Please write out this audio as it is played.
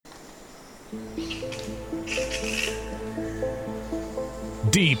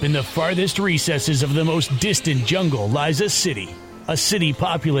Deep in the farthest recesses of the most distant jungle lies a city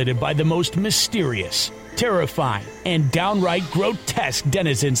populated by the most mysterious, terrifying, and downright grotesque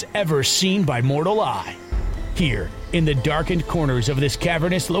denizens ever seen by mortal eye. Here, in the darkened corners of this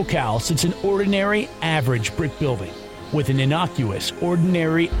cavernous locale sits an ordinary, average brick building with an innocuous,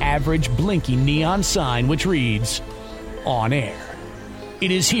 ordinary, average blinking neon sign which reads, On Air.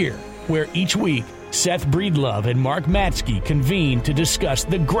 It is here where each week Seth Breedlove and Mark Matsky convene to discuss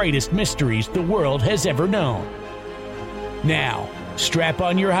the greatest mysteries the world has ever known. Now, strap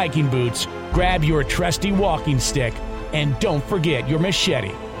on your hiking boots, grab your trusty walking stick, and don't forget your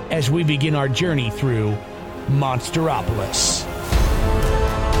machete as we begin our journey through Monsteropolis.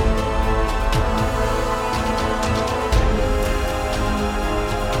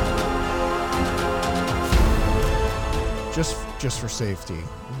 Just for safety,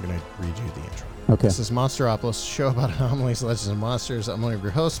 I'm going to read you the intro. Okay. This is Monsteropolis, a show about anomalies, legends, and monsters. I'm one of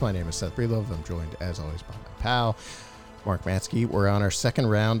your hosts. My name is Seth Breedlove. I'm joined, as always, by my pal, Mark Matsky. We're on our second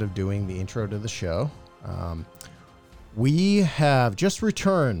round of doing the intro to the show. We have just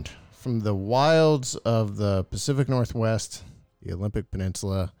returned from the wilds of the Pacific Northwest, the Olympic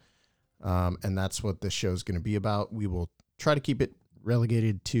Peninsula, and that's what this show is going to be about. We will try to keep it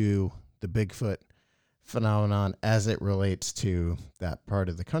relegated to the Bigfoot phenomenon as it relates to that part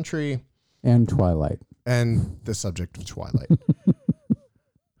of the country. And Twilight. And the subject of Twilight.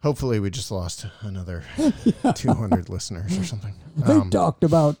 Hopefully we just lost another 200 listeners or something. They talked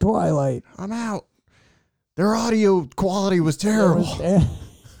about Twilight. I'm out. Their audio quality was terrible.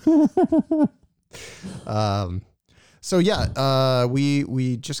 So yeah,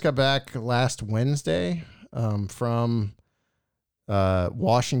 we just got back last Wednesday from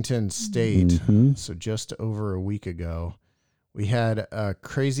Washington State. Mm-hmm. So just over a week ago. We had a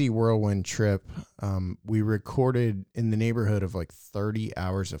crazy whirlwind trip. We recorded in the neighborhood of like 30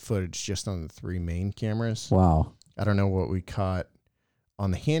 hours of footage just on the three main cameras. Wow. I don't know what we caught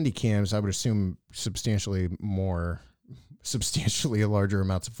on the handy cams. I would assume substantially larger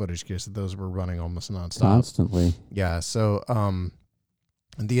amounts of footage because those were running almost nonstop. Constantly. Yeah. So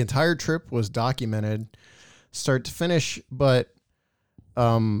the entire trip was documented start to finish, but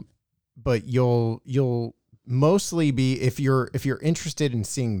you'll mostly be, if you're interested in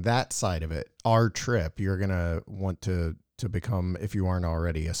seeing that side of it, our trip, you're going to want to become, if you aren't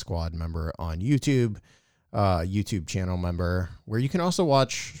already, a squad member on YouTube, YouTube channel member, where you can also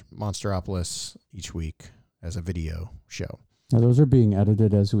watch Monsteropolis each week as a video show. Now, those are being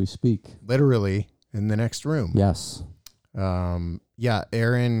edited as we speak. Literally in the next room. Yes. Yeah.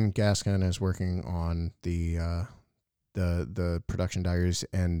 Aaron Gascon is working on the production diaries,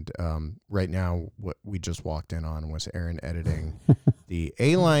 and right now what we just walked in on was Aaron editing the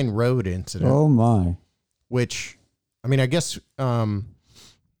A-Line Road incident. Oh my. Which, I mean, I guess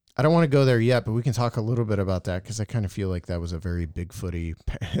I don't want to go there yet, but we can talk a little bit about that because I kind of feel like that was a very Bigfooty,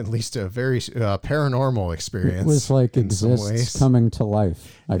 at least a very paranormal experience. It was like in some ways. Exists coming to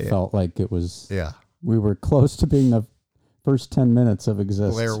life. I felt like it was. Yeah. We were close to being the first 10 minutes of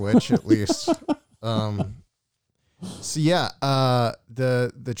Exists. Blair Witch, at least. So yeah,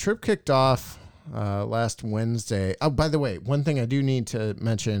 the trip kicked off last Wednesday. Oh, by the way, one thing I do need to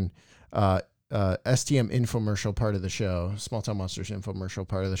mention, STM infomercial part of the show, Small Town Monsters infomercial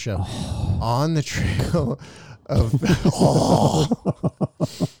part of the show, on the trail of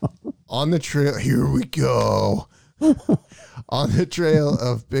on the trail. Here we go. On the trail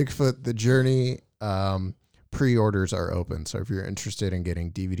of Bigfoot, the journey. Pre-orders are open, so if you're interested in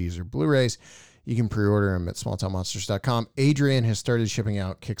getting DVDs or Blu-rays, you can pre-order them at smalltownmonsters.com. Adrian has started shipping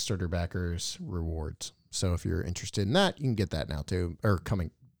out Kickstarter backers rewards. So if you're interested in that, you can get that now too, or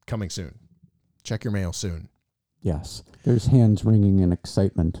coming soon. Check your mail soon. Yes. There's hands wringing in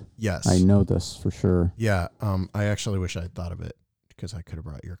excitement. Yes. I know this for sure. Yeah. I actually wish I'd thought of it because I could have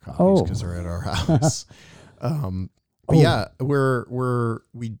brought your copies because they're at our house. But yeah,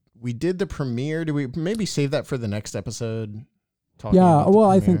 we did the premiere. Do we maybe save that for the next episode? Yeah, well,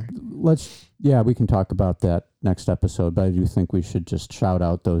 I think we can talk about that next episode, but I do think we should just shout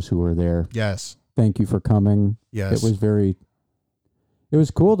out those who were there. Yes. Thank you for coming. Yes. It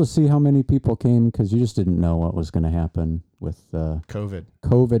was cool to see how many people came because you just didn't know what was going to happen with the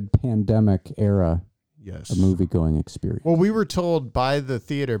COVID pandemic era. Yes. A movie-going experience. Well, we were told by the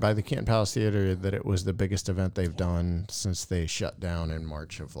Canton Palace Theater, that it was the biggest event they've done since they shut down in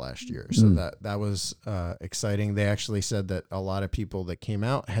March of last year. So that was exciting. They actually said that a lot of people that came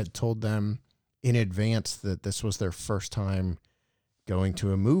out had told them in advance that this was their first time going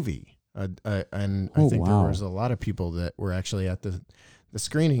to a movie. And I think there was a lot of people that were actually at the the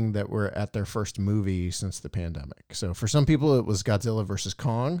screening that were at their first movie since the pandemic. So for some people, it was Godzilla versus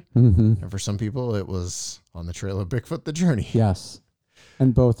Kong. And for some people, it was On the Trail of Bigfoot, The Journey. Yes.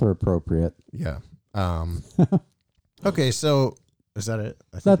 And both are appropriate. Yeah. Okay, so is that it?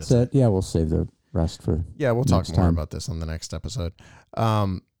 I think that's it. Yeah, we'll save the rest for we'll talk more about this on the next episode.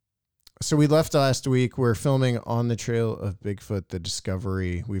 So we left last week. We're filming On the Trail of Bigfoot, The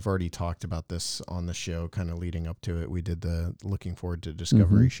Discovery. We've already talked about this on the show, kind of leading up to it. We did the Looking Forward to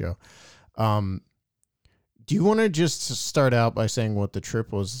Discovery show. Do you want to just start out by saying what the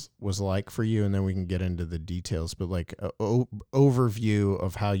trip was like for you, and then we can get into the details, but like an overview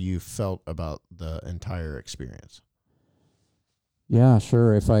of how you felt about the entire experience? Yeah,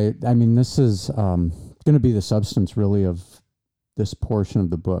 sure. I mean, this is going to be the substance really of this portion of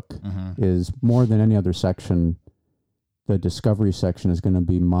the book. Is more than any other section. The discovery section is going to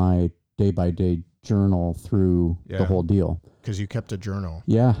be my day-by-day journal through the whole deal. Because you kept a journal.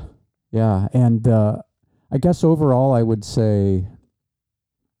 Yeah. And I guess overall I would say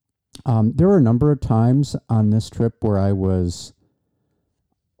there were a number of times on this trip where I was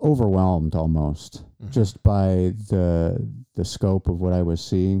overwhelmed almost just by the scope of what I was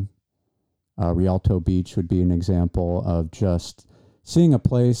seeing. Rialto Beach would be an example of just seeing a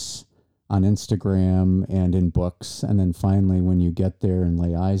place on Instagram and in books, and then finally when you get there and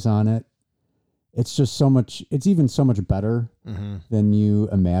lay eyes on it, it's just it's even so much better than you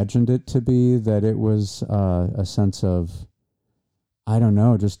imagined it to be, that it was a sense of, I don't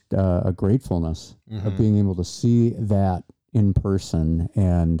know, just a gratefulness of being able to see that in person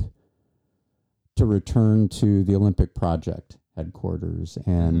and to return to the Olympic Project headquarters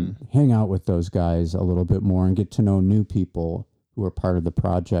and hang out with those guys a little bit more and get to know new people who are part of the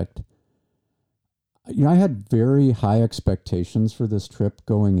project. You know, I had very high expectations for this trip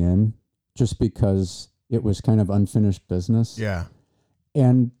going in, just because it was kind of unfinished business. Yeah.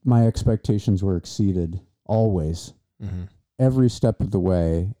 And my expectations were exceeded always, every step of the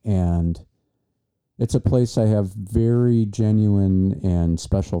way. And it's a place I have very genuine and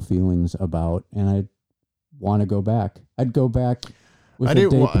special feelings about, and I want to go back. I'd go back with I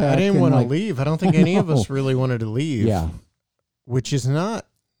didn't want to leave. I don't think any of us really wanted to leave. Yeah. Which is not,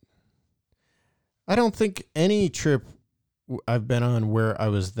 I don't think any trip I've been on where I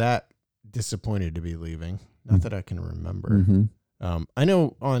was that disappointed to be leaving. Not that I can remember. I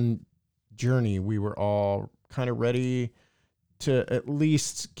know on Journey, we were all kind of ready to at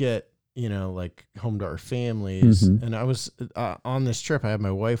least get, like home to our families. And I was on this trip, I had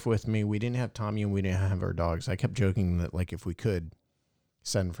my wife with me. We didn't have Tommy and we didn't have our dogs. I kept joking that, like, if we could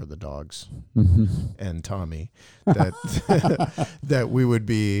send for the dogs and Tommy, that that we would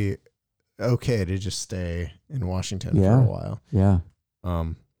be okay to just stay in Washington for a while. Yeah.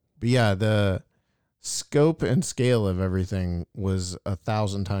 But yeah, the scope and scale of everything was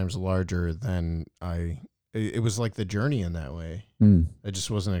 1,000 times larger than it was like the Journey in that way. I just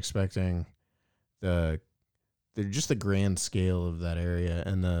wasn't expecting the grand scale of that area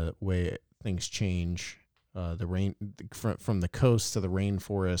and the way things change. The rain from the coast to the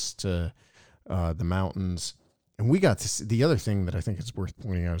rainforest to the mountains. And we got to see, the other thing that I think is worth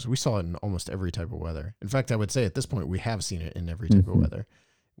pointing out is we saw it in almost every type of weather. In fact, I would say at this point we have seen it in every type of weather.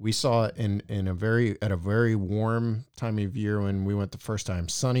 We saw it at a very warm time of year when we went the first time.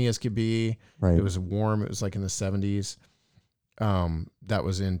 Sunny as could be. Right. It was warm. It was like in the 70s. That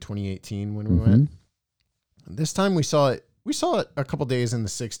was in 2018 when we went. This time we saw it a couple days in the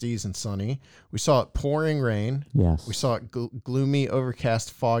 60s and sunny. We saw it pouring rain. Yes. We saw it gloomy,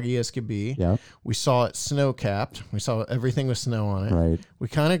 overcast, foggy as could be. Yep. We saw it snow-capped. We saw everything with snow on it. Right. We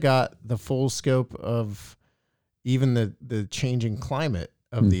kind of got the full scope of even the changing climate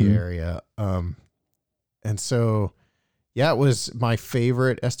of the area. And so, yeah, it was my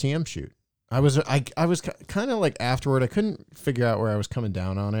favorite STM shoot. I was kind of like afterward, I couldn't figure out where I was coming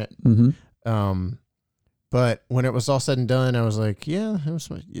down on it. But when it was all said and done, I was like, yeah, it was,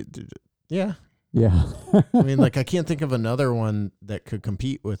 yeah. I mean, like, I can't think of another one that could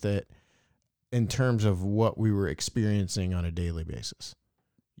compete with it in terms of what we were experiencing on a daily basis.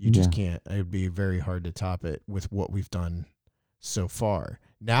 You just can't. It would be very hard to top it with what we've done so far.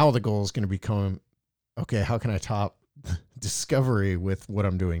 Now the goal is going to become, okay, how can I top Discovery with what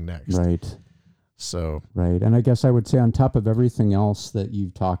I'm doing next? Right. So. Right. And I guess I would say on top of everything else that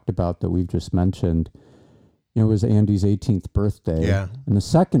you've talked about that we've just mentioned, it was Andy's 18th birthday. Yeah. And the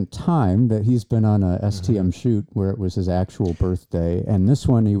second time that he's been on a STM shoot where it was his actual birthday. And this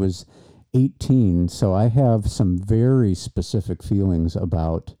one he was 18. So I have some very specific feelings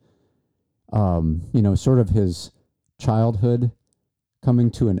about, sort of his childhood coming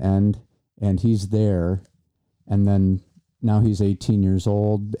to an end, and he's there, and then now he's 18 years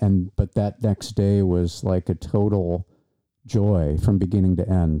old, but that next day was like a total joy from beginning to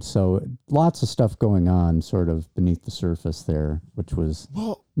end. So lots of stuff going on sort of beneath the surface there, which was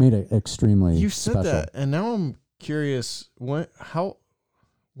made it extremely You said special. that, and now I'm curious when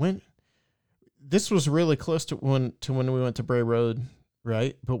this was really close to when we went to Bray Road,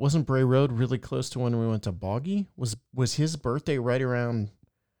 right? But wasn't Bray Road really close to when we went to Boggy? Was his birthday right around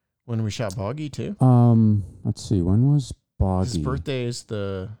when we shot Boggy too? Let's see, when was Boggy? His birthday is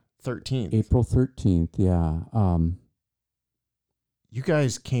the 13th. April 13th, yeah. You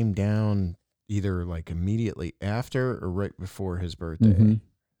guys came down either like immediately after or right before his birthday. Mm-hmm.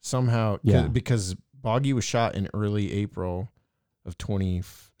 Somehow, Yeah. because Boggy was shot in early April of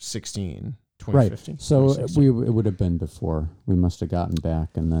 2016. Right. 2015. So 2016. it would have been before. We must have gotten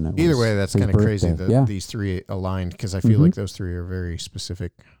back, and then it Either was way, that's his kind of crazy birthday. that Yeah. these three aligned, because I feel like those three are very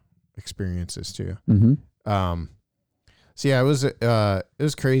specific experiences too. Mm-hmm. So yeah, it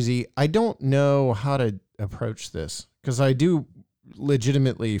was crazy. I don't know how to approach this, because I do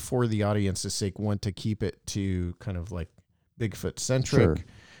legitimately, for the audience's sake, want to keep it to kind of like Bigfoot centric.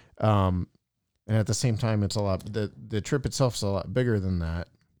 Sure. And at the same time, it's a lot, the trip itself is a lot bigger than that.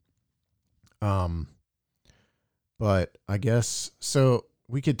 But I guess, so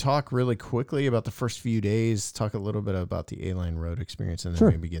we could talk really quickly about the first few days, talk a little bit about the A-Line Road experience, and then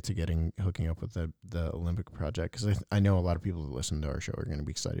Sure. maybe get to hooking up with the Olympic project. Because I know a lot of people who listen to our show are going to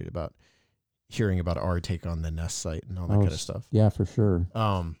be excited about hearing about our take on the Nest site and all that kind of stuff. Yeah, for sure.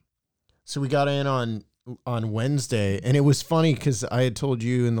 So we got in on Wednesday, and it was funny because I had told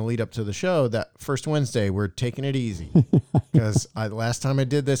you in the lead up to the show that first Wednesday we're taking it easy, because last time I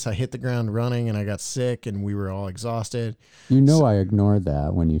did this, I hit the ground running and I got sick and we were all exhausted. I ignored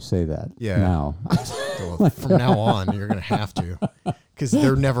that when you say that. Yeah. Now. So from now on, you're going to have to, because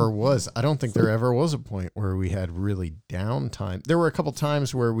I don't think there ever was a point where we had really downtime. There were a couple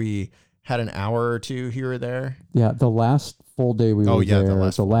times where we had an hour or two here or there. Yeah, the last full day we were there,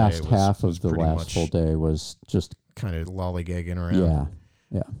 the last half of the last full day was just kind of lollygagging around.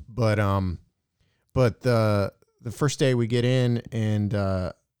 Yeah. But the first day we get in, and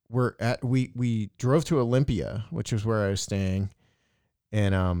we drove to Olympia, which is where I was staying,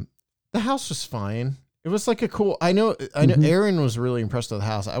 and the house was fine. It was like I know Aaron was really impressed with the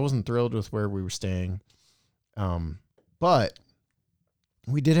house. I wasn't thrilled with where we were staying, but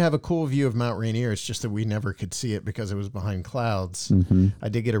we did have a cool view of Mount Rainier. It's just that we never could see it because it was behind clouds. Mm-hmm. I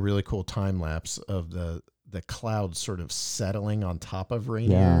did get a really cool time lapse of the clouds sort of settling on top of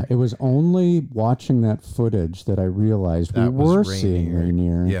Rainier. Yeah, it was only watching that footage that I realized we were seeing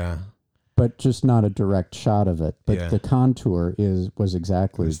Rainier. Yeah. But just not a direct shot of it. But the contour was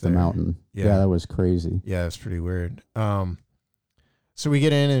exactly the mountain. Yeah, that was crazy. Yeah, it's pretty weird. So we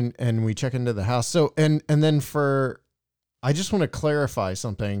get in and we check into the house. So and then I just want to clarify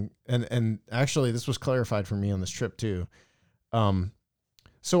something, and actually this was clarified for me on this trip too.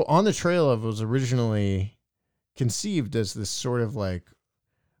 So On the Trail of was originally conceived as this sort of like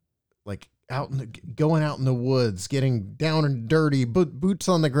going out in the woods, getting down and dirty, boots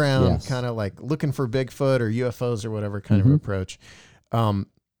on the ground, kind of like looking for Bigfoot or UFOs or whatever kind of approach. And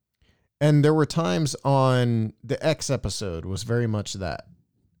there were times on the X episode was very much that.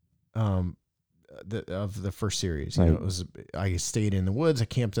 Of the first series, it was, I stayed in the woods, I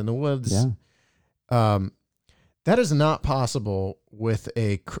camped in the woods. Yeah. That is not possible with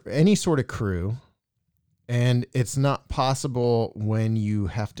any sort of crew, and it's not possible when you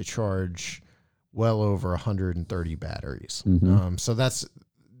have to charge well over 130 batteries. Mm-hmm. So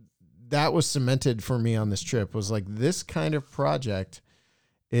that was cemented for me on this trip, was like, this kind of project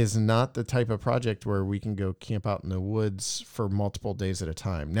is not the type of project where we can go camp out in the woods for multiple days at a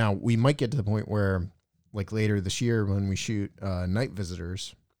time. Now, we might get to the point where, like later this year when we shoot Night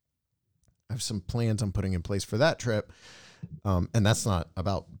Visitors, I have some plans I'm putting in place for that trip. And that's not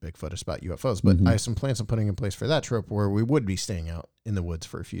about Bigfoot, it's about UFOs. But I have some plans I'm putting in place for that trip where we would be staying out in the woods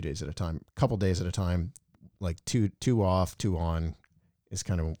for a few days at a time, a couple days at a time, like two off, 2 on is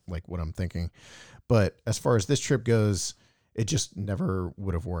kind of like what I'm thinking. But as far as this trip goes, it just never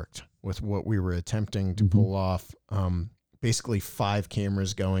would have worked with what we were attempting to pull off. Basically 5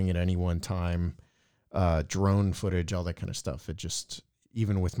 cameras going at any one time, drone footage, all that kind of stuff. It just,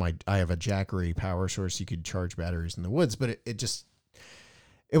 even with I have a Jackery power source, you could charge batteries in the woods, but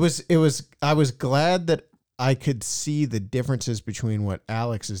I was glad that I could see the differences between what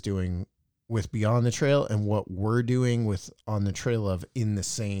Alex is doing with Beyond the Trail and what we're doing with On the Trail of in the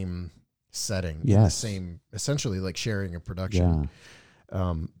same setting, in the same, essentially like sharing a production.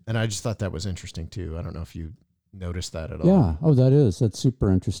 Yeah. And I just thought that was interesting too. I don't know if you notice that at all. Yeah. Oh, that's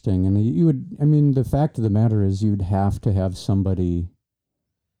super interesting. And the fact of the matter is you'd have to have somebody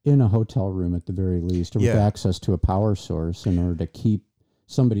in a hotel room at the very least, or with access to a power source in order to keep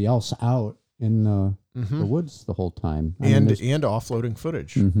somebody else out in the woods the whole time. And offloading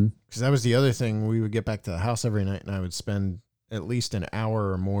footage. Because that was the other thing. We would get back to the house every night and I would spend at least an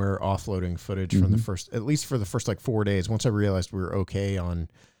hour or more offloading footage from at least for the first like 4 days. Once I realized we were okay on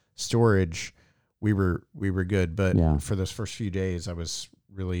storage, we were good. But for those first few days, I was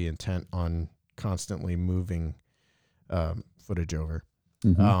really intent on constantly moving footage over.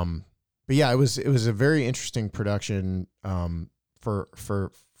 But yeah, it was a very interesting production for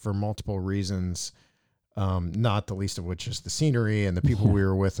multiple reasons. Not the least of which is the scenery and the people we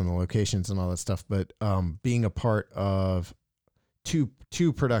were with and the locations and all that stuff. But being a part of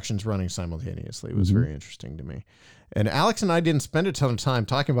two productions running simultaneously was very interesting to me. And Alex and I didn't spend a ton of time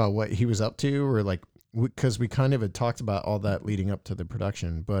talking about what he was up to, or like, because we kind of had talked about all that leading up to the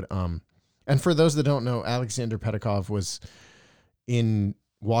production. But and for those that don't know, Alexander Pedikov was in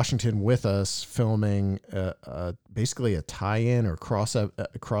Washington with us filming basically a tie-in or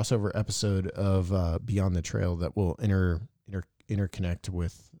crossover episode of Beyond the Trail that will interconnect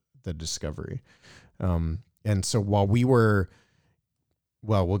with the Discovery. And so while we were,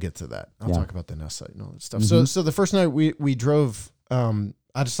 we'll get to that. I'll talk about the nest site and all that stuff. So the first night we drove,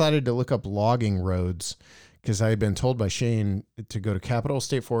 I decided to look up logging roads because I had been told by Shane to go to Capitol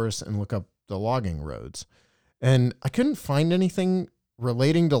State Forest and look up the logging roads. And I couldn't find anything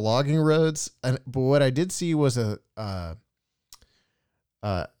relating to logging roads. But what I did see was a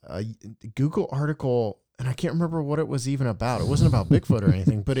Google article, and I can't remember what it was even about. It wasn't about Bigfoot or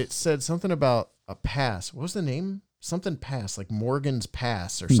anything, but it said something about a pass. What was the name? Something Pass, like Morgan's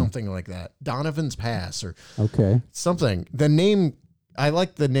Pass or something like that. Donovan's Pass or something. The name, I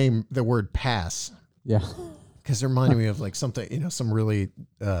like the name, the word pass. Yeah. Because it reminded me of like something, some really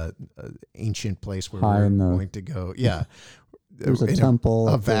ancient place where we're going to go. Yeah. There's a temple.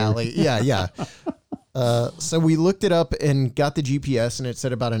 A valley. Yeah. So we looked it up and got the GPS, and it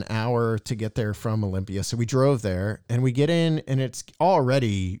said about an hour to get there from Olympia. So we drove there and we get in, and it's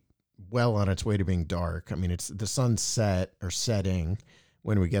already well on its way to being dark. I mean, it's the sun's set or setting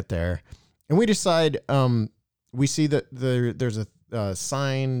when we get there, and we decide, we see that there's a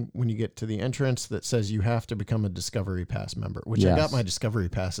sign when you get to the entrance that says you have to become a Discovery Pass member, which I got my Discovery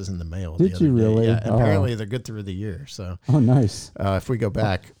Passes in the mail. Did you really? Yeah, apparently they're good through the year. So, nice. If we go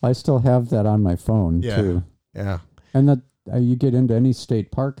back, I still have that on my phone too. Yeah. And that you get into any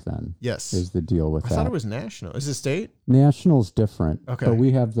state park then. Yes. Is the deal with that. I thought it was national. Is it state? National's different. Okay. But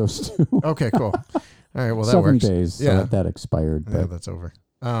we have those too. Okay, cool. All right. Well, that 7 works. days. Yeah. That expired. Yeah, that's over.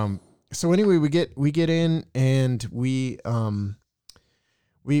 So anyway, we get in and we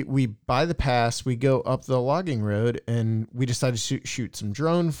buy the pass, we go up the logging road, and we decide to shoot some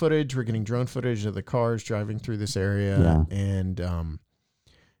drone footage. We're getting drone footage of the cars driving through this area. Yeah.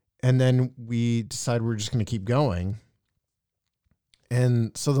 And then we decide we're just going to keep going.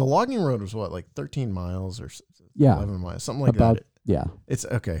 And so the logging road was what, like 13 miles or 11 miles, something like that. Yeah. It's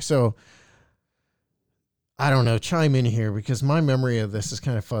okay. So I don't know, chime in here because my memory of this is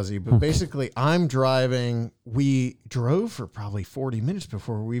kind of fuzzy, but basically I'm driving. We drove for probably 40 minutes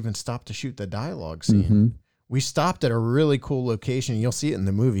before we even stopped to shoot the dialogue scene. We stopped at a really cool location. You'll see it in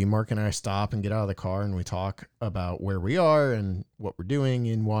the movie. Mark and I stop and get out of the car and we talk about where we are and what we're doing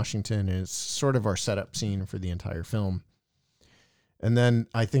in Washington. And it's sort of our setup scene for the entire film. And then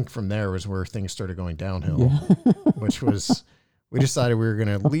I think from there was where things started going downhill, which was, we decided we were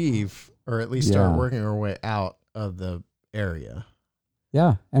going to leave or at least start working our way out of the area.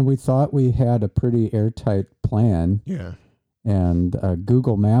 Yeah. And we thought we had a pretty airtight plan. Yeah. And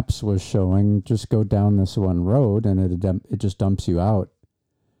Google Maps was showing just go down this one road and it just dumps you out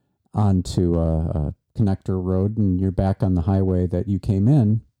onto a connector road and you're back on the highway that you came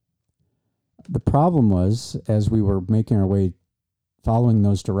in. The problem was, as we were making our way following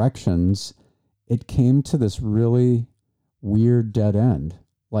those directions, it came to this really weird dead end,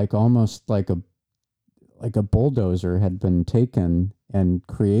 like almost like a bulldozer had been taken and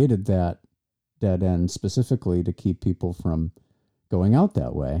created that dead end specifically to keep people from going out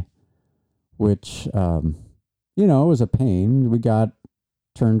that way, which, was a pain. We got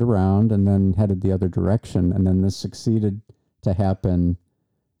turned around and then headed the other direction. And then this succeeded to happen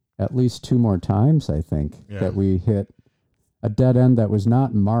at least 2 more times, I think, that we hit a dead end that was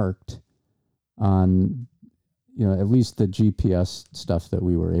not marked on, at least the GPS stuff that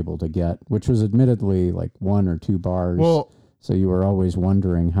we were able to get, which was admittedly like 1 or 2 bars So you were always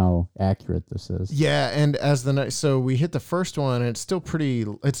wondering how accurate this is. Yeah, and as the night, so we hit the first one, and it's still pretty.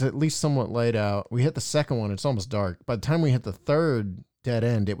 It's at least somewhat light out. We hit the second one; it's almost dark. By the time we hit the third dead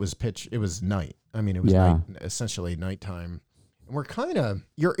end, it was pitch. It was night. I mean, it was night, essentially nighttime. And we're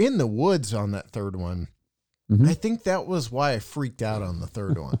you're in the woods on that third one. Mm-hmm. I think that was why I freaked out on the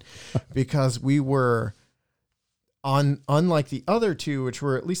third one, because we were unlike the other two, which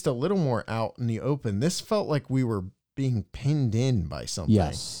were at least a little more out in the open. This felt like we were being pinned in by something.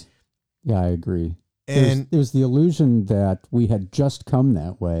 Yes. Yeah, I agree. And there's the illusion that we had just come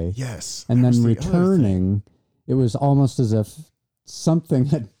that way. Yes. And then returning, it was almost as if something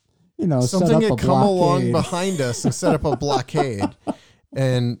had, something set up had a come blockade along behind us and set up a blockade.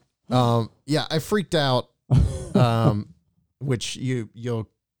 And I freaked out, which you'll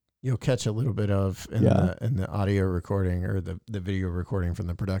catch a little bit of in the audio recording or the video recording from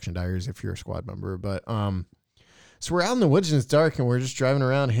the production diaries if you're a squad member. But so we're out in the woods and it's dark and we're just driving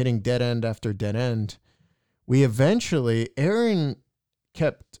around hitting dead end after dead end. We eventually, Aaron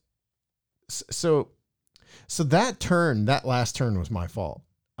kept, so that last turn was my fault.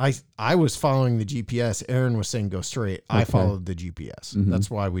 I was following the GPS. Aaron was saying go straight. Okay. I followed the GPS. Mm-hmm. That's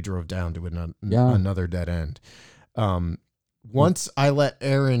why we drove down to another dead end. Once I let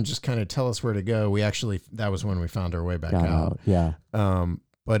Aaron just kind of tell us where to go, that was when we found our way back out. Yeah.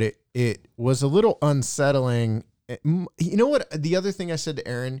 But it was a little unsettling. You know what? The other thing I said to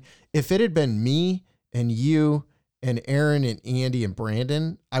Aaron, if it had been me and you and Aaron and Andy and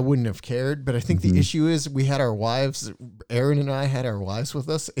Brandon, I wouldn't have cared. But I think the issue is we had our wives, Aaron and I had our wives with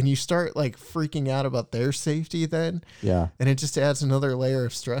us, and you start like freaking out about their safety then. Yeah. And it just adds another layer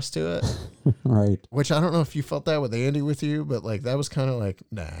of stress to it. Right. Which I don't know if you felt that with Andy with you, but like that was kind of like,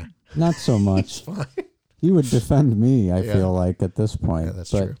 nah. Not so much. It's fine. He would defend me, I feel like, at this point. Yeah,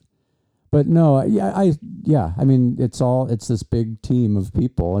 that's true. But no, I mean, it's this big team of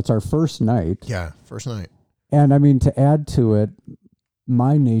people. It's our first night. Yeah, first night. And I mean, to add to it,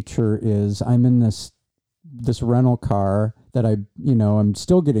 my nature is I'm in this rental car that I'm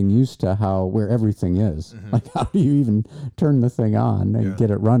still getting used to where everything is. Mm-hmm. Like, how do you even turn the thing on and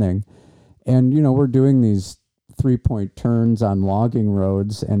get it running? And, we're doing these 3-point turns on logging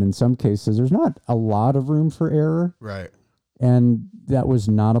roads. And in some cases, there's not a lot of room for error. Right. And that was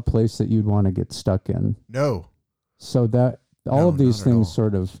not a place that you'd want to get stuck in. No. So that all of these things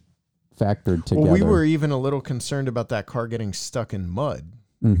sort of factored together. Well, we were even a little concerned about that car getting stuck in mud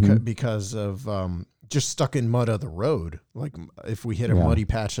because of just stuck in mud of the road. Like if we hit a muddy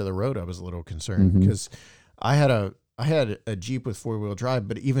patch of the road, I was a little concerned because I had a Jeep with 4-wheel drive,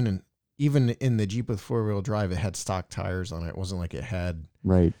 but even in the Jeep with 4-wheel drive, it had stock tires on it. It wasn't like it had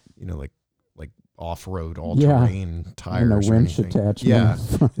like off-road all-terrain tires and a winch attachment. Yeah,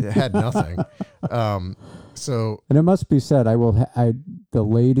 it had nothing. And it must be said, the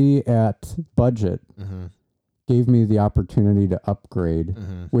lady at Budget gave me the opportunity to upgrade,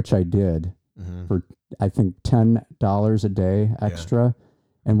 which I did for I think $10 a day extra.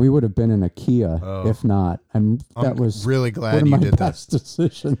 And we would have been in a Kia if not. And that was really glad one of you my did best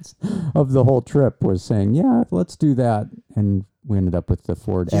decisions of the whole trip was saying, yeah, let's do that. And we ended up with the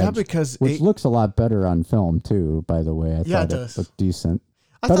Ford Edge, which looks a lot better on film too, by the way. I thought it looked decent.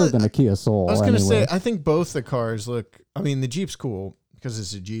 Better than a Kia Soul. I was going to say, I think both the cars look, I mean, the Jeep's cool because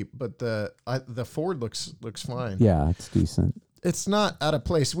it's a Jeep, but the Ford looks fine. Yeah, it's decent. It's not out of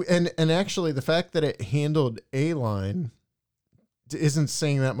place. And actually the fact that it handled A-Line isn't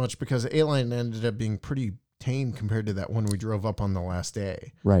saying that much because A-Line ended up being pretty tame compared to that one we drove up on the last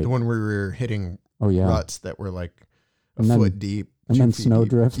day. Right. The one where we were hitting ruts that were like a foot deep. And then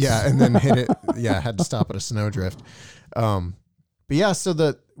snowdrift. Yeah, and then hit it. Yeah, had to stop at a snowdrift. But yeah,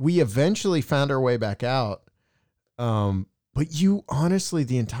 so we eventually found our way back out. But you honestly,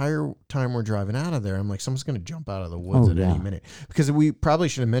 the entire time we're driving out of there, I'm like, someone's going to jump out of the woods at any minute. Because we probably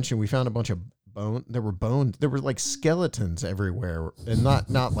should have mentioned we found a bunch of bones. There were like skeletons everywhere, and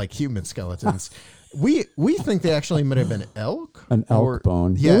not like human skeletons. We think they actually might have been elk. An elk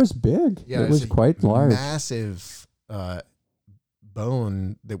bone. Yeah, it was big. Yeah, it was quite large. Massive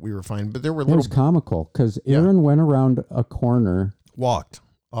bone that we were finding, but there were It was comical because Aaron went around a corner. Walked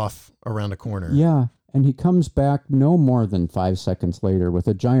off around a corner. Yeah, and he comes back no more than 5 seconds later with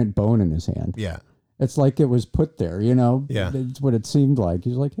a giant bone in his hand. Yeah. It's like it was put there, Yeah. It's what it seemed like.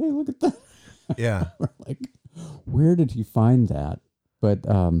 He's like, hey, look at that. Yeah. We're like, where did he find that? But,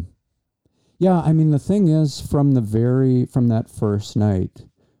 I mean, the thing is, from that first night,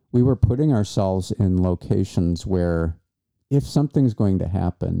 we were putting ourselves in locations where if something's going to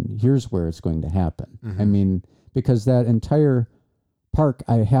happen, here's where it's going to happen. Mm-hmm. I mean, because that entire park,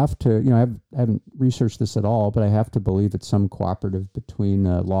 I have to, I haven't researched this at all, but I have to believe it's some cooperative between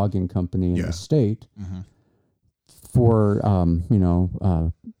a logging company and the state for,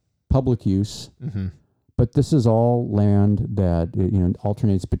 public use. But this is all land that,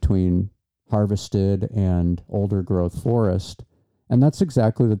 alternates between harvested and older growth forest. And that's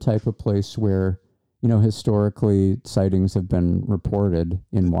exactly the type of place where, historically sightings have been reported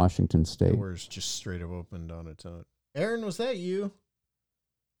in Washington state. The door's just straight up opened on its own. Aaron, was that you?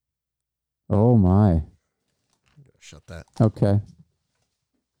 Oh my. Shut that. Okay.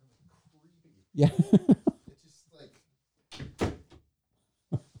 Yeah. It's just like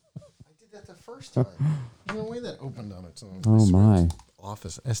I did that the first time. The way that opened on its own. Oh my.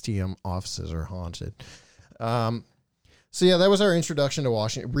 STM offices are haunted. So yeah, that was our introduction to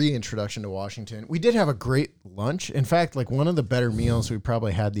Washington, reintroduction to Washington. We did have a great lunch. In fact, like one of the better meals we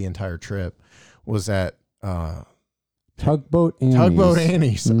probably had the entire trip was at Tugboat Annie's. Tugboat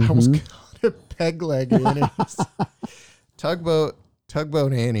Annie's. I almost called it Peg Leg Annie's. Tugboat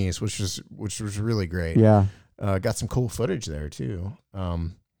Annie's, which was really great. Yeah. Got some cool footage there too.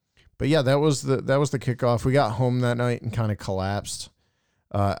 But yeah, that was the kickoff. We got home that night and kind of collapsed.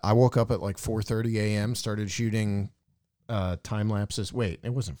 I woke up at like 4:30 a.m. started shooting time lapses. Wait,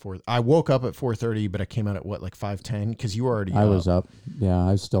 it wasn't 4. I woke up at 4:30, but I came out at what, like 5:10? Because you were already I was up. Yeah,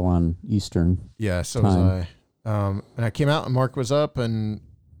 I was still on Eastern. Yeah, so time. was I. And I came out and Mark was up, and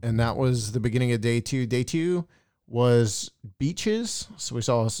that was the beginning of day 2. Day 2 was beaches. So we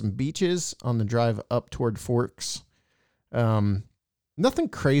saw some beaches on the drive up toward Forks. Nothing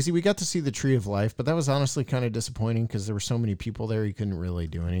crazy. We got to see the Tree of Life, but that was honestly kind of disappointing because there were so many people there. You couldn't really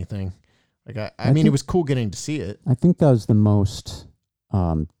do anything. Like I mean, it was cool getting to see it. I think that was the most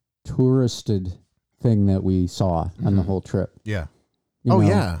touristed thing that we saw on the whole trip. Yeah.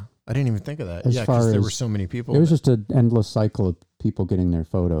 Yeah. I didn't even think of that. As Yeah, far because there as- were so many people. It was just an endless cycle of people getting their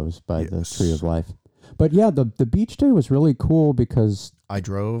photos by the Yes. Tree of Life. But yeah, the beach day was really cool because I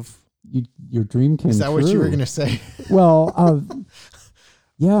drove. your dream came true. Is that what you were going to say? Well,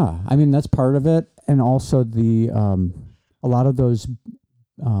 yeah, I mean, that's part of it. And also a lot of those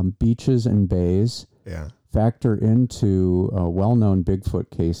beaches and bays Yeah. factor into well-known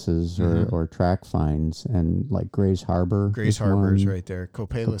Bigfoot cases or track finds, and like Gray's Harbor. Gray's is Harbor is one. right there.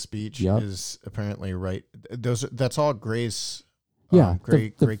 Copalis Beach Yep. is apparently right. That's all Gray's. Yeah,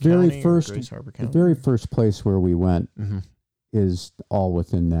 Gray the County very or first, Gray's Harbor the County. very first place where we went Mm-hmm. is all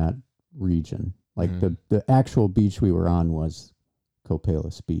within that region. Like Mhm. the actual beach we were on was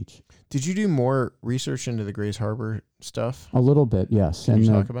Copalis Beach. Did you do more research into the Gray's Harbor stuff? A little bit, yes. Can and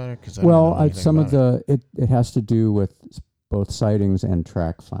you the- talk about it? Because some of it has to do with both sightings and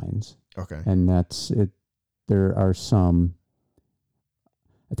track finds. Okay. And that's it. There are some.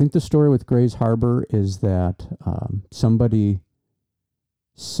 I think the story with Gray's Harbor is that somebody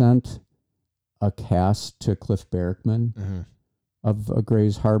sent a cast to Cliff Barrickman Mm-hmm. of a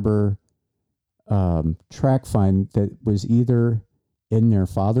Gray's Harbor track find that was either in their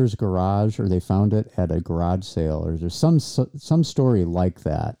father's garage or they found it at a garage sale, or there's some story like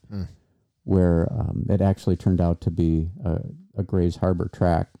that where it actually turned out to be a Gray's Harbor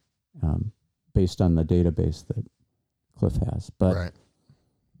track based on the database that Cliff has. But Right.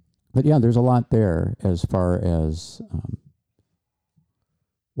 But yeah, there's a lot there as far as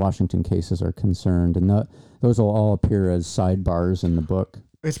Washington cases are concerned, and those will all appear as sidebars in the book.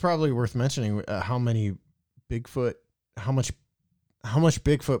 It's probably worth mentioning how much Bigfoot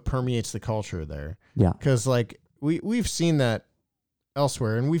permeates the culture there. Yeah. Because like we've seen that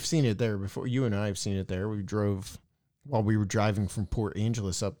elsewhere, and we've seen it there before. You and I have seen it there. We drove while we were driving from Port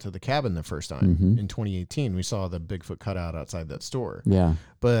Angeles up to the cabin the first time in 2018. We saw the Bigfoot cutout outside that store. Yeah.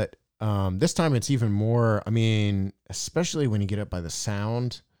 But this time it's even more. I mean, especially when you get up by the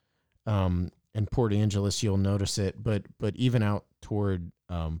Sound, in Port Angeles, you'll notice it. But even out toward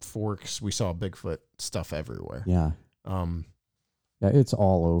Forks, we saw Bigfoot stuff everywhere. Yeah. Yeah, it's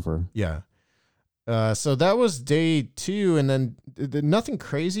all over. Yeah. So that was day 2, and then nothing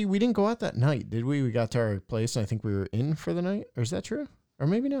crazy. We didn't go out that night, did we? We got to our place, and I think we were in for the night. Or is that true? Or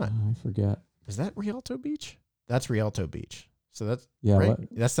maybe not. I forget. Is that Rialto Beach? That's Rialto Beach. So that's Yeah. right.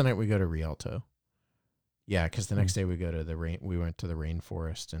 That's the night we go to Rialto. Yeah, because the next day we go to we went to the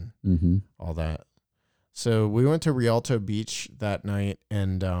rainforest and all that. So we went to Rialto Beach that night,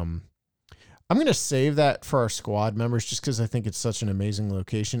 and I'm going to save that for our squad members just because I think it's such an amazing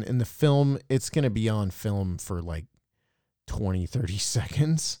location. In the film, it's going to be on film for like 20, 30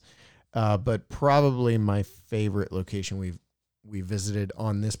 seconds. But probably my favorite location we visited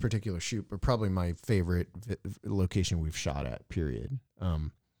on this particular shoot, but probably my favorite location we've shot at, period.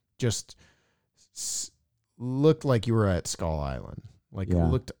 Just looked like you were at Skull Island. Like Yeah.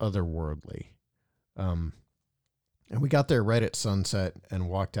 it looked otherworldly. And we got there right at sunset and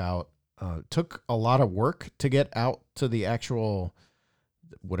walked out. Took a lot of work to get out to the actual,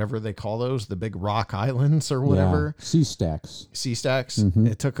 whatever they call those, the big rock islands or whatever. Yeah. Sea stacks. Sea stacks. Mhm.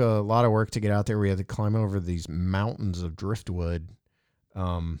 It took a lot of work to get out there. We had to climb over these mountains of driftwood,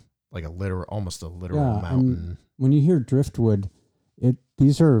 like almost a literal Yeah, mountain. When you hear driftwood,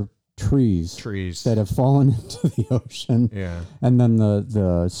 these are trees Trees. that have fallen into the ocean, Yeah. and then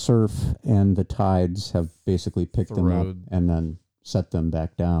the surf and the tides have basically picked them up Throwed. and then set them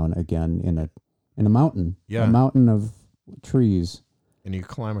back down again in a mountain. Yeah. A mountain of trees. And you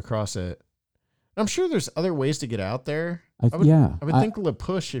climb across it. I'm sure there's other ways to get out there. I would think La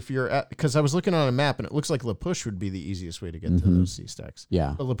Push, if you're at, because I was looking on a map and it looks like La Push would be the easiest way to get to Mhm. those sea stacks.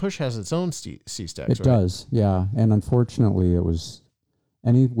 Yeah, But La Push has its own sea stacks, it right? does. Yeah, and unfortunately, it was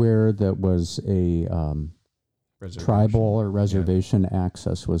anywhere that was a Reservation. tribal or reservation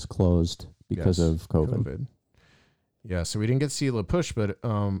access was closed because Yes, of COVID. Yeah, so we didn't get to see La Push, but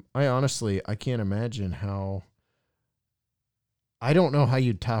I can't imagine how. I don't know how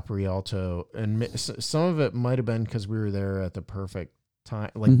you'd top Rialto, and some of it might have been because we were there at the perfect time,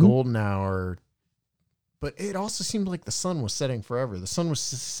 like Mhm. golden hour. But it also seemed like the sun was setting forever. The sun was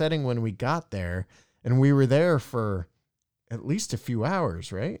setting when we got there, and we were there for at least a few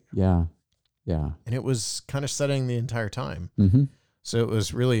hours, right? Yeah, yeah. And it was kind of setting the entire time. Mm-hmm. So it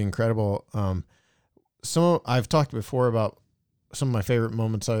was really incredible. I've talked before about some of my favorite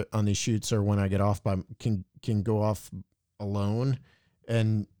moments on these shoots are when I get off can go off alone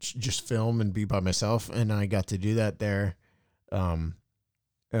and just film and be by myself. And I got to do that there.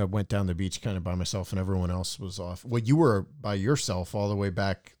 I went down the beach kind of by myself and everyone else was off. Well, you were by yourself all the way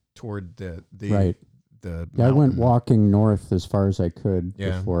back toward the Right. the Yeah, I went mountain. walking north as far as I could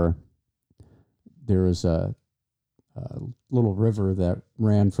Yeah. before there was a little river that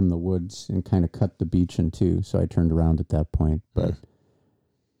ran from the woods and kind of cut the beach in two. So I turned around at that point. But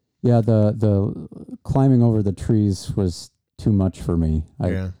yeah, the climbing over the trees was too much for me.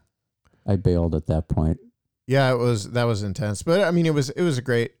 I bailed at that point. Yeah, that was intense. But I mean, it was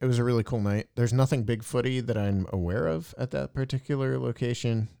a really cool night. There's nothing Bigfooty that I'm aware of at that particular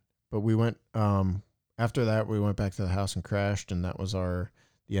location. But we went after that we went back to the house and crashed, and that was the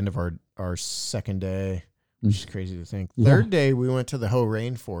end of our second day, which is crazy to think. Yeah. Third day we went to the Hoh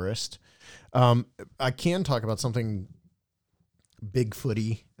Rainforest. I can talk about something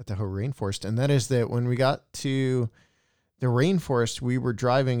Bigfooty at the Hoh Rainforest, and that is that when we got to the rainforest, we were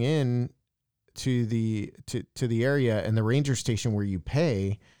driving in to the area, and the ranger station where you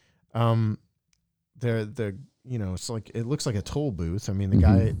pay, it's like, it looks like a toll booth. I mean,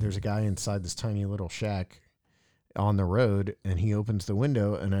 there's a guy inside this tiny little shack on the road, and he opens the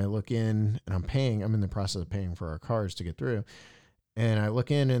window, and I look in, and I'm in the process of paying for our cars to get through, and I look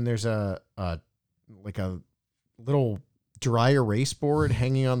in, and there's a little dry erase board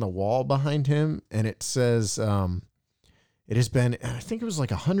hanging on the wall behind him, and it says, it has been, I think it was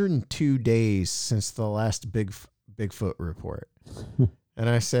like 102 days since the last Bigfoot report. And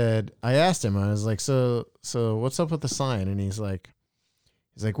I asked him, I was like, so what's up with the sign? And he's like,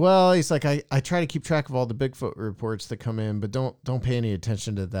 I try to keep track of all the Bigfoot reports that come in, but don't pay any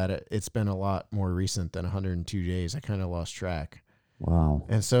attention to that. It's been a lot more recent than 102 days. I kind of lost track. Wow.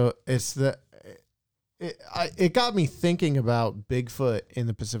 And so it got me thinking about Bigfoot in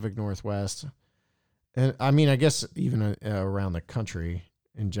the Pacific Northwest. And I mean, I guess even around the country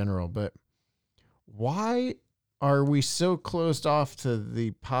in general, but why are we so closed off to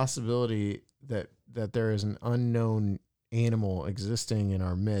the possibility that there is an unknown animal existing in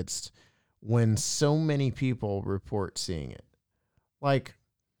our midst when so many people report seeing it? Like,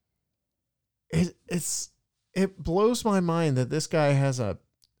 it blows my mind that this guy has a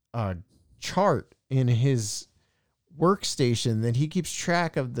chart in his workstation that he keeps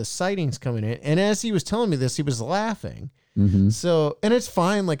track of the sightings coming in. And as he was telling me this, he was laughing. Mm-hmm. So, and it's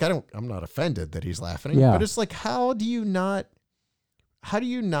fine. Like, I'm not offended that he's laughing, Yeah. but it's like, how do you not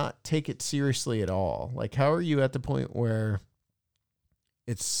take it seriously at all? Like, how are you at the point where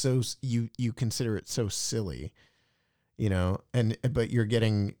it's so, you consider it so silly, but you're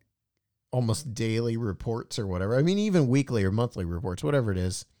getting almost daily reports or whatever. I mean, even weekly or monthly reports, whatever it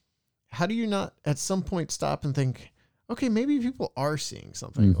is. How do you not at some point stop and think, okay, maybe people are seeing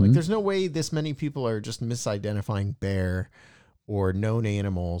something? Mm-hmm. Like, there's no way this many people are just misidentifying bear or known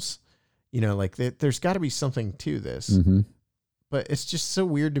animals. There's got to be something to this. Mm-hmm. But it's just so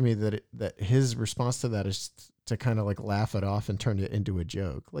weird to me that his response to that is to kind of like laugh it off and turn it into a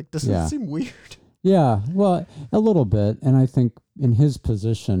joke. Like, doesn't it seem weird? Yeah, well, a little bit. And I think in his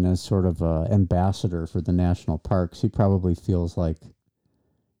position as sort of an ambassador for the national parks, he probably feels like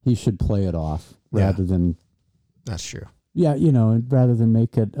he should play it off Yeah. rather than, That's true. yeah, rather than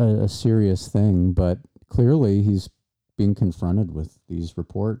make it a serious thing. But clearly he's being confronted with these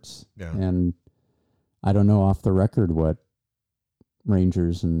reports. Yeah. And I don't know off the record what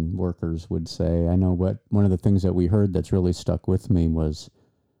rangers and workers would say. I know one of the things that we heard that's really stuck with me was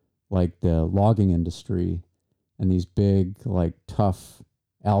like the logging industry and these big, like tough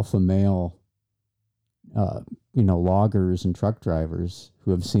alpha male, loggers and truck drivers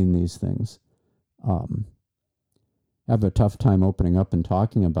who have seen these things, have a tough time opening up and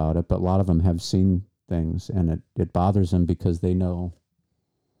talking about it. But a lot of them have seen things, and it bothers them because they know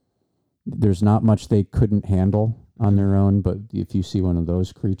there's not much they couldn't handle on their own, but if you see one of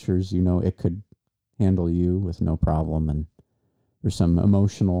those creatures, it could handle you with no problem, and there's some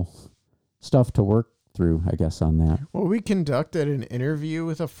emotional stuff to work through, I guess, on that. Well, we conducted an interview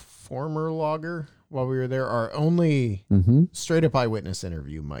with a former logger while we were there, our only straight up eyewitness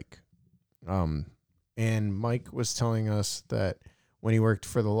interview, Mike. And Mike was telling us that when he worked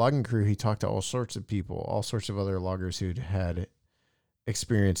for the logging crew, he talked to all sorts of people, all sorts of other loggers who'd had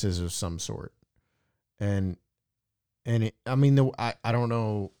experiences of some sort. And I don't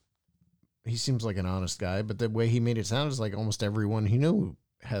know, he seems like an honest guy, but the way he made it sound is like almost everyone he knew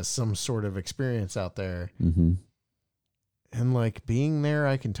has some sort of experience out there. Mm-hmm. And like being there,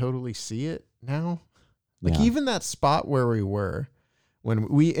 I can totally see it now. Like Yeah. even that spot where we were, when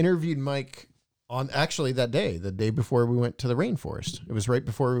we interviewed Mike on actually that day, the day before we went to the rainforest. It was right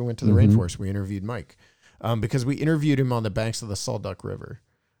before we went to the rainforest. We interviewed Mike because we interviewed him on the banks of the Salduck River.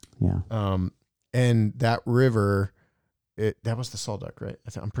 Yeah. And that river, that was the Salduck, right?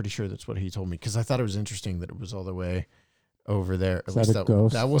 I'm pretty sure that's what he told me, because I thought it was interesting that it was all the way over there. Is that a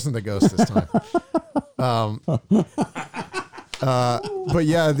ghost? That wasn't the ghost this time. But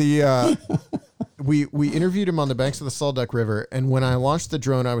yeah, we interviewed him on the banks of the Salduck River, and when I launched the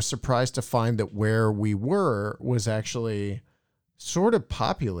drone, I was surprised to find that where we were was actually sort of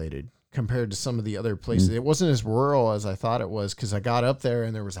populated compared to some of the other places. It wasn't as rural as I thought it was, because I got up there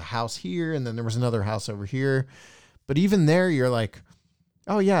and there was a house here and then there was another house over here. But even there, you're like,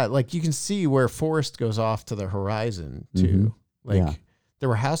 oh yeah, like you can see where forest goes off to the horizon too. There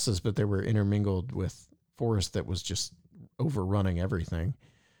were houses, but they were intermingled with forest that was just overrunning everything.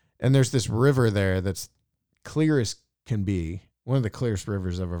 And there's this river there that's clear as can be. One of the clearest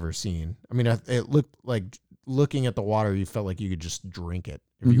rivers I've ever seen. I mean, it looked like, looking at the water, you felt like you could just drink it.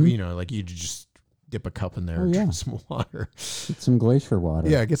 If like you just dip a cup in there and drink some water. Get some glacier water.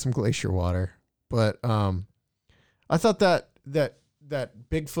 Yeah, get some glacier water. But I thought that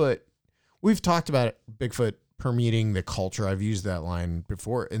Bigfoot, we've talked about it, Bigfoot permeating the culture. I've used that line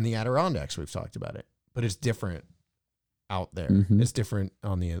before. In the Adirondacks, we've talked about it. But it's different out there. It's different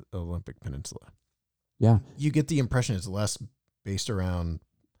on the Olympic Peninsula. Yeah. You get the impression it's less based around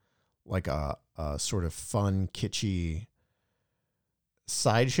like a sort of fun, kitschy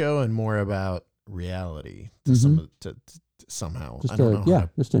sideshow and more about reality to somehow. Just I don't know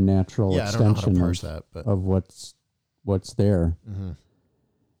just a natural I don't know how to extension parse that, but of what's there.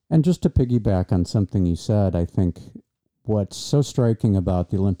 And just to piggyback on something you said, I think what's so striking about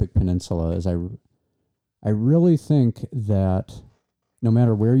the Olympic Peninsula is I really think that no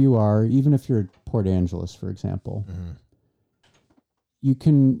matter where you are, even if you're at Port Angeles, for example,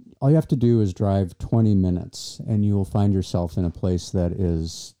 all you have to do is drive 20 minutes and you will find yourself in a place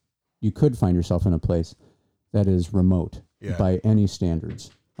you could find yourself in a place that is remote by any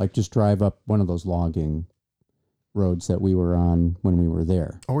standards. Like just drive up one of those logging roads that we were on when we were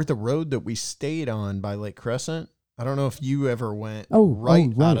there. Or the road that we stayed on by Lake Crescent. I don't know if you ever went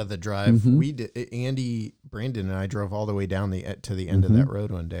right out of the drive. We did. Andy, Brandon, and I drove all the way down to the end of that road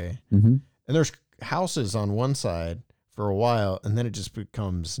one day. And there's houses on one side for a while, and then it just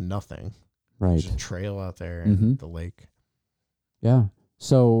becomes nothing. Right. There's a trail out there and the lake. Yeah.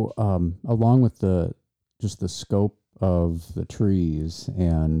 So along with the scope of the trees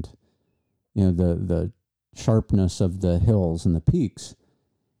and the sharpness of the hills and the peaks,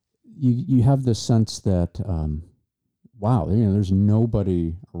 you have this sense that wow, there's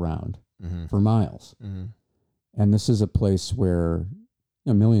nobody around for miles. And this is a place where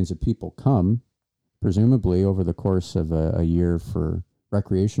millions of people come, presumably over the course of a year for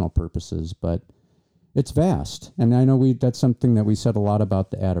recreational purposes, but it's vast. And I know that's something that we said a lot about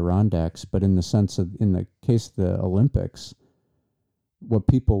the Adirondacks, but in the case of the Olympics, what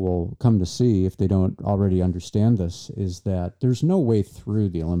people will come to see, if they don't already understand this, is that there's no way through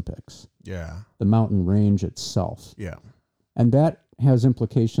the Olympics. Yeah. The mountain range itself. Yeah. And that has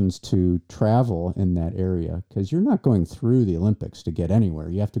implications to travel in that area, because you're not going through the Olympics to get anywhere.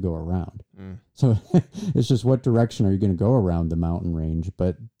 You have to go around. So it's just, what direction are you going to go around the mountain range?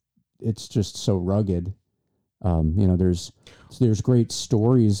 But it's just so rugged. There's great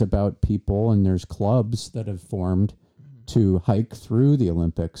stories about people, and there's clubs that have formed to hike through the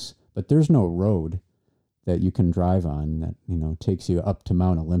Olympics, but there's no road that you can drive on that, takes you up to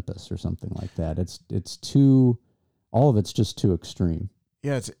Mount Olympus or something like that. It's too, all of it's just too extreme.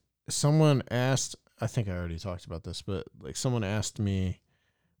 Yeah. Someone asked, I think I already talked about this, but like someone asked me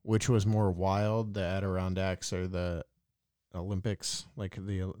which was more wild, the Adirondacks or the Olympics, like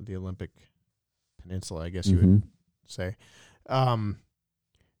the Olympic Peninsula, I guess you would say. And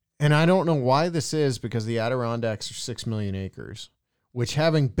I don't know why this is, because the Adirondacks are 6 million acres, which,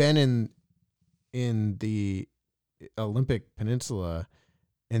 having been in the Olympic Peninsula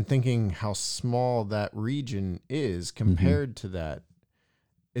and thinking how small that region is compared to that,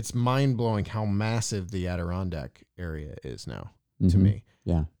 it's mind-blowing how massive the Adirondack area is now to me.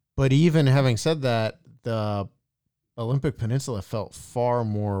 Yeah. But even having said that, the Olympic Peninsula felt far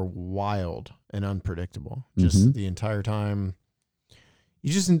more wild and unpredictable just the entire time.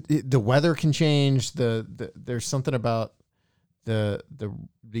 The weather can change. There's something about the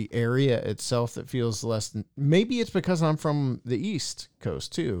area itself that feels less. Maybe it's because I'm from the East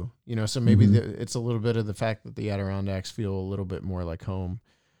Coast too, so maybe it's a little bit of the fact that the Adirondacks feel a little bit more like home.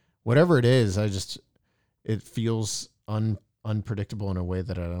 Whatever it is, it feels unpredictable in a way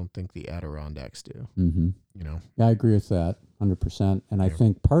that I don't think the Adirondacks do. Yeah, I agree with that 100%. And I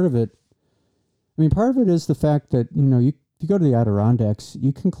think part of it is the fact that, if you go to the Adirondacks,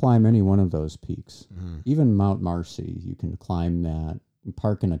 you can climb any one of those peaks. Even Mount Marcy, you can climb that. You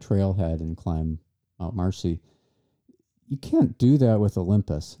park in a trailhead and climb Mount Marcy. You can't do that with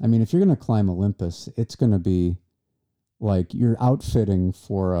Olympus. I mean, if you're going to climb Olympus, it's going to be like you're outfitting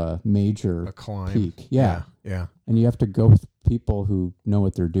for a major climb. Peak. Yeah. Yeah. And you have to go with people who know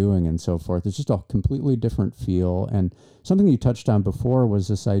what they're doing and so forth. It's just a completely different feel. And something you touched on before was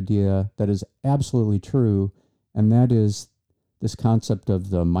this idea that is absolutely true, and that is this concept of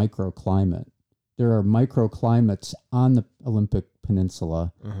the microclimate. There are microclimates on the Olympic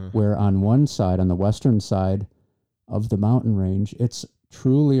Peninsula where on one side, on the western side of the mountain range, it's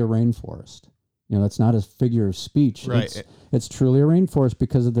truly a rainforest. That's not a figure of speech. Right. It's truly a rainforest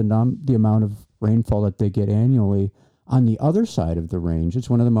because of the amount of rainfall that they get annually. On the other side of the range, it's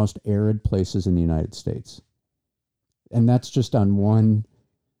one of the most arid places in the United States. And that's just on one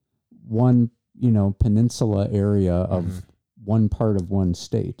peninsula area of one part of one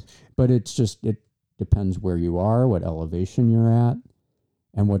state. But it depends where you are, what elevation you're at,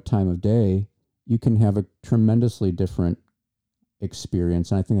 and what time of day. You can have a tremendously different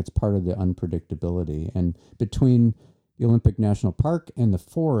experience, and I think it's part of the unpredictability. And between the Olympic National Park and the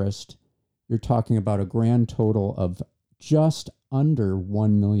forest, you're talking about a grand total of just under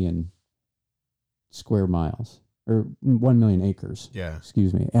 1 million square miles, or 1 million acres. Yeah.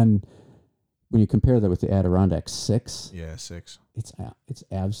 Excuse me. And when you compare that with the Adirondacks, 6. Yeah, 6. It's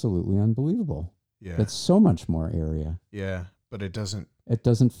absolutely unbelievable. Yeah. It's so much more area. Yeah, but it doesn't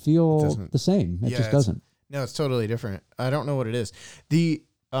feel the same. It just doesn't. No, it's totally different. I don't know what it is. That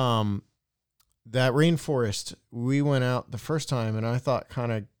rainforest, we went out the first time, and I thought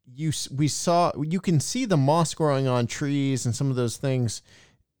you can see the moss growing on trees and some of those things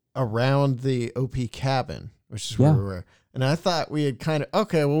around the OP cabin, which is where we were. And I thought we had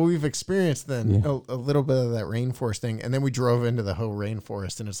we've experienced then a little bit of that rainforest thing. And then we drove into the whole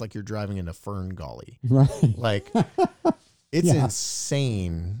rainforest, and it's like you're driving into Fern Gully. Right. Like, it's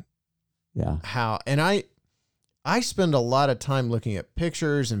insane. Yeah. And I spend a lot of time looking at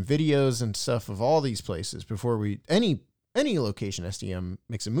pictures and videos and stuff of all these places before any location SDM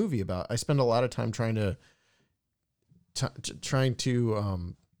makes a movie about. I spend a lot of time trying to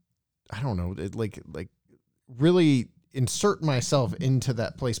I don't know, like really insert myself into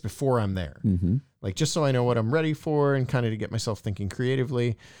that place before I'm there. Like, just so I know what I'm ready for, and kind of to get myself thinking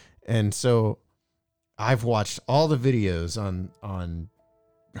creatively. And so I've watched all the videos on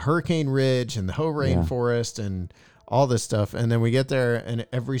Hurricane Ridge and the Hoh Rainforest and all this stuff. And then we get there, and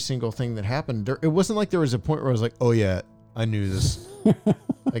every single thing that happened, it wasn't like there was a point where I was like, oh yeah, I knew this.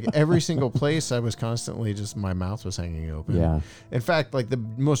 Like, every single place I was constantly my mouth was hanging open. Yeah. In fact, like, the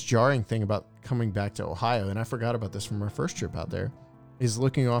most jarring thing about coming back to Ohio, and I forgot about this from our first trip out there, is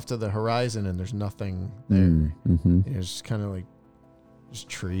looking off to the horizon and there's nothing there. It's just kind of like just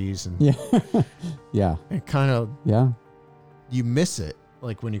trees and and kind of you miss it.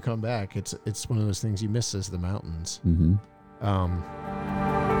 Like, when you come back, it's one of those things you miss, as the mountains.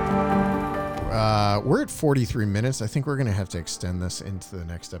 We're at 43 minutes. I think we're going to have to extend this into the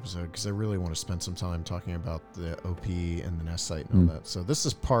next episode, because I really want to spend some time talking about the OP and the nest site and all that. So this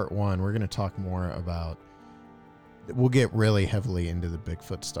is part 1. We're going to talk more about, we'll get really heavily into the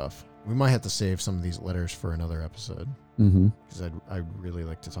Bigfoot stuff We might have to save some of these letters for another episode. Mm-hmm. Because I'd really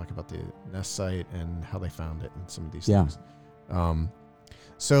like to talk about the nest site and how they found it and some of these Yeah. things.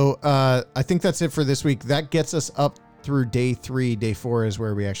 So I think that's it for this week. That gets us up through day 3. Day 4 is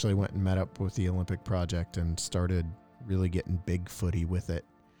where we actually went and met up with the Olympic Project and started really getting bigfooty with it.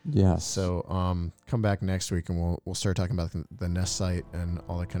 Yes. So come back next week and we'll start talking about the nest site and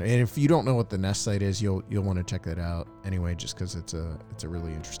all that kind of. And if you don't know what the nest site is, you'll want to check that out anyway, just because it's a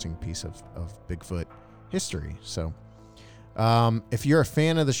really interesting piece of Bigfoot history. So if you're a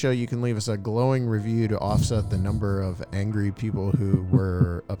fan of the show, you can leave us a glowing review to offset the number of angry people who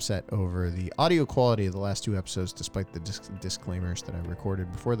were upset over the audio quality of the last 2 episodes, despite the disclaimers that I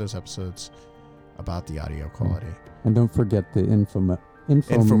recorded before those episodes about the audio quality. And don't forget the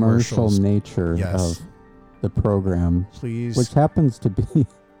infomercial nature Yes. of the program, Please. which happens to be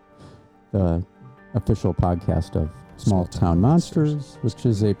the official podcast of Small Town Monsters, which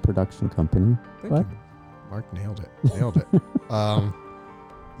is a production company. Thank But you. Mark nailed it.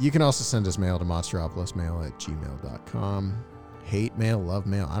 You can also send us mail to monsteropolismail@gmail.com. Hate mail, love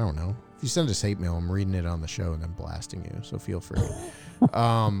mail, I don't know. If you send us hate mail, I'm reading it on the show and then blasting you, so feel free.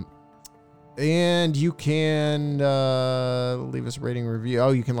 And you can leave us a rating review.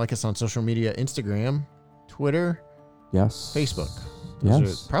 Oh, you can like us on social media, Instagram, Twitter, yes, Facebook. Those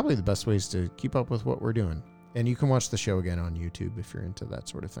Yes. are probably the best ways to keep up with what we're doing. And you can watch the show again on YouTube if you're into that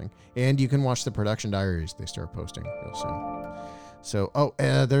sort of thing. And you can watch the production diaries. They start posting real soon. So,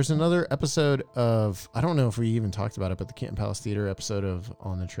 there's another episode of, I don't know if we even talked about it, but the Canton Palace Theater episode of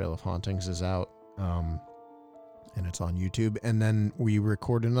On the Trail of Hauntings is out. And it's on YouTube. And then we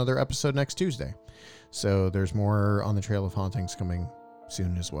record another episode next Tuesday. So there's more On the Trail of Hauntings coming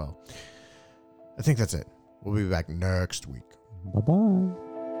soon as well. I think that's it. We'll be back next week. Bye-bye.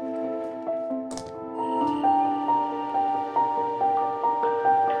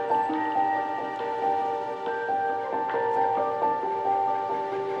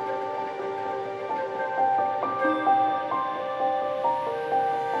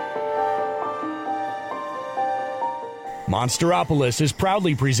 Monsteropolis is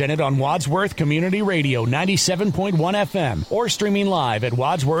proudly presented on Wadsworth Community Radio 97.1 FM or streaming live at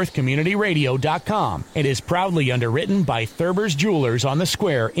wadsworthcommunityradio.com. It is proudly underwritten by Thurber's Jewelers on the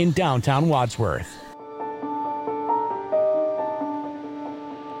Square in downtown Wadsworth.